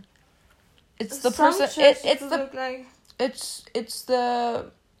phone. It's the person.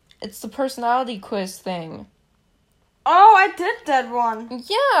 It's the personality quiz thing. Oh, I did that one.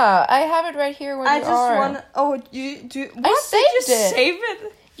 Yeah, I have it right here. Oh, you do. What? I saved Did you it. Save it.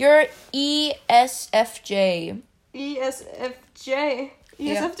 You're ESFJ. ESFJ.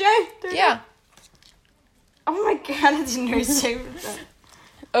 Yeah. ESFJ. Yeah. Oh my god! I didn't know you saved it.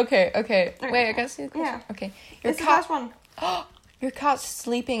 Okay. Wait, I gotta see the question. Yeah. Okay. It's the last one. You're caught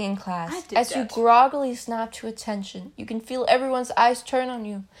sleeping in class. I did As you that. groggily snap to attention, you can feel everyone's eyes turn on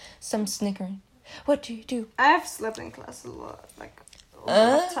you. Some snickering. What do you do? I have slept in class a lot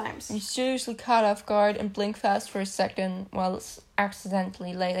of times. You're seriously caught off guard and blink fast for a second while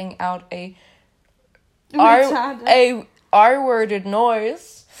accidentally letting out a R-worded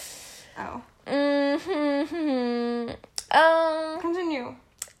noise. Oh. Continue.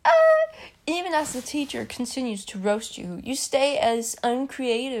 Even as the teacher continues to roast you, you stay as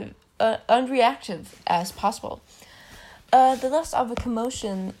unreactive as possible. The less of a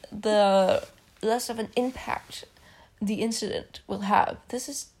commotion, the less of an impact the incident will have. This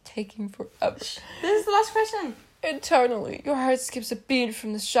is taking forever. This is the last question. Internally, your heart skips a beat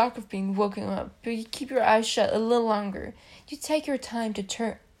from the shock of being woken up, but you keep your eyes shut a little longer. You take your time to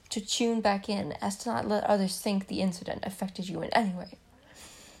tune back in, as to not let others think the incident affected you in any way.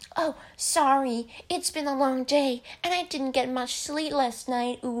 Oh, sorry, it's been a long day, and I didn't get much sleep last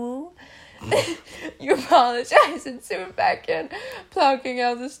night, ooh. You apologize and zoom back in, plunking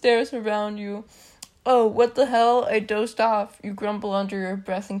out the stairs around you. Oh, what the hell? I dozed off. You grumble under your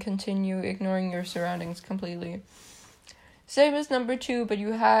breath and continue, ignoring your surroundings completely. Same as number 2, but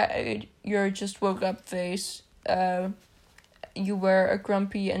you had your just woke up face. You wear a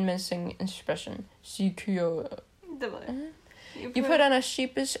grumpy and menacing expression. You put on a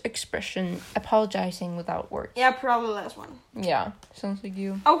sheepish expression, apologizing without words. Yeah, probably the last one. Yeah, sounds like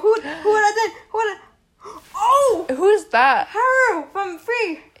you. Oh, who Oh! Who is that? Haru from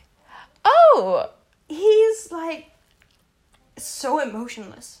Free. Oh! He's so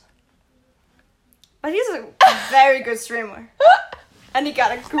emotionless. But he's a very good swimmer. And he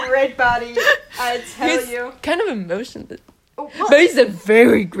got a great body, I tell you. Kind of emotionless. Well, but he's a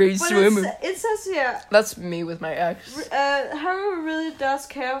very great swimmer. It says here. That's me with my ex. Haru really does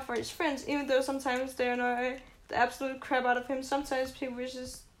care for his friends, even though sometimes they annoy the absolute crap out of him. Sometimes he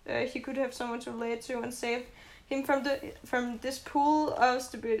wishes he could have someone to relate to and save him from this pool of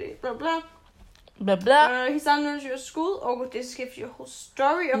stupidity. Blah blah. Blah blah. He's not known to your school. Oh, this gives you a whole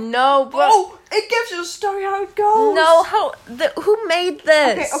story of. No, but it gives you a story how it goes. No, who made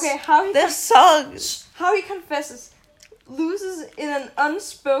this? Okay. This sucks. How he confesses, loses in an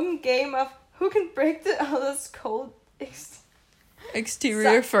unspoken game of who can break the other's cold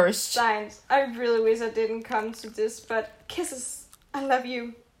exterior first. Signs. I really wish I didn't come to this, but kisses. I love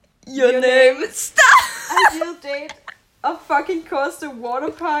you. Your name. Stop. Ideal date. A fucking coaster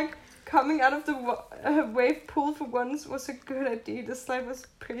water park. Coming out of the wave pool for once was a good idea. The slide was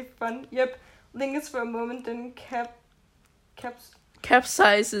pretty fun. Yep. Lingers for a moment, then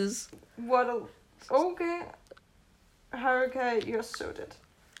capsizes. Okay. Haruka, you're so dead.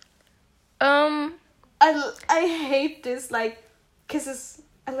 I hate this, kisses.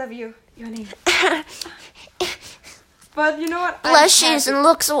 I love you. Your name. But you know what? Blushes and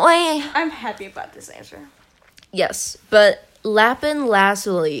looks away. I'm happy about this answer. Yes, but Lapin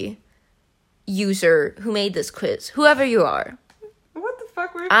Lazuli user who made this quiz, whoever you are. What the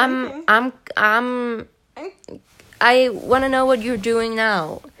fuck were you thinking? I want to know what you're doing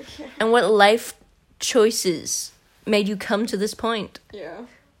now. And what life choices made you come to this point. Yeah.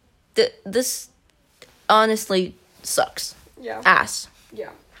 This honestly sucks. Yeah. Ass.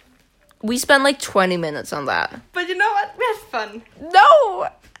 Yeah. We spent 20 minutes on that. But you know what? We had fun. No!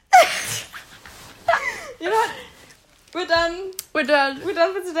 You know what? We're done. We're done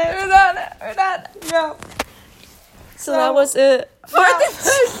for today. We're done. Yeah. So that was it for the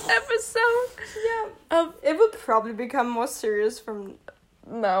first episode. Yeah. It will probably become more serious from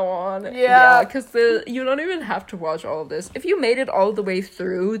now on. Yeah. Because you don't even have to watch all of this. If you made it all the way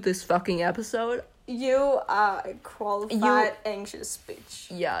through this fucking episode, you are a qualified anxious bitch.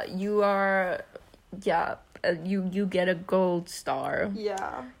 Yeah, you are. Yeah, you get a gold star.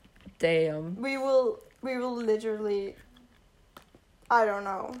 Yeah. Damn. We will literally. I don't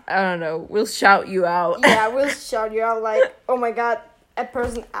know. We'll shout you out. Yeah, we'll shout you out like, oh my god, a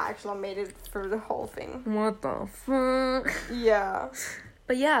person actually made it through the whole thing. What the fuck? Yeah.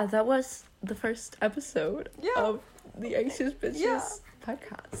 But yeah, that was the first episode of the Anxious Bitches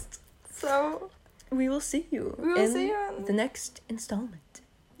podcast. So we will see you in the next installment.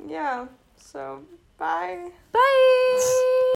 Yeah. So bye. Bye.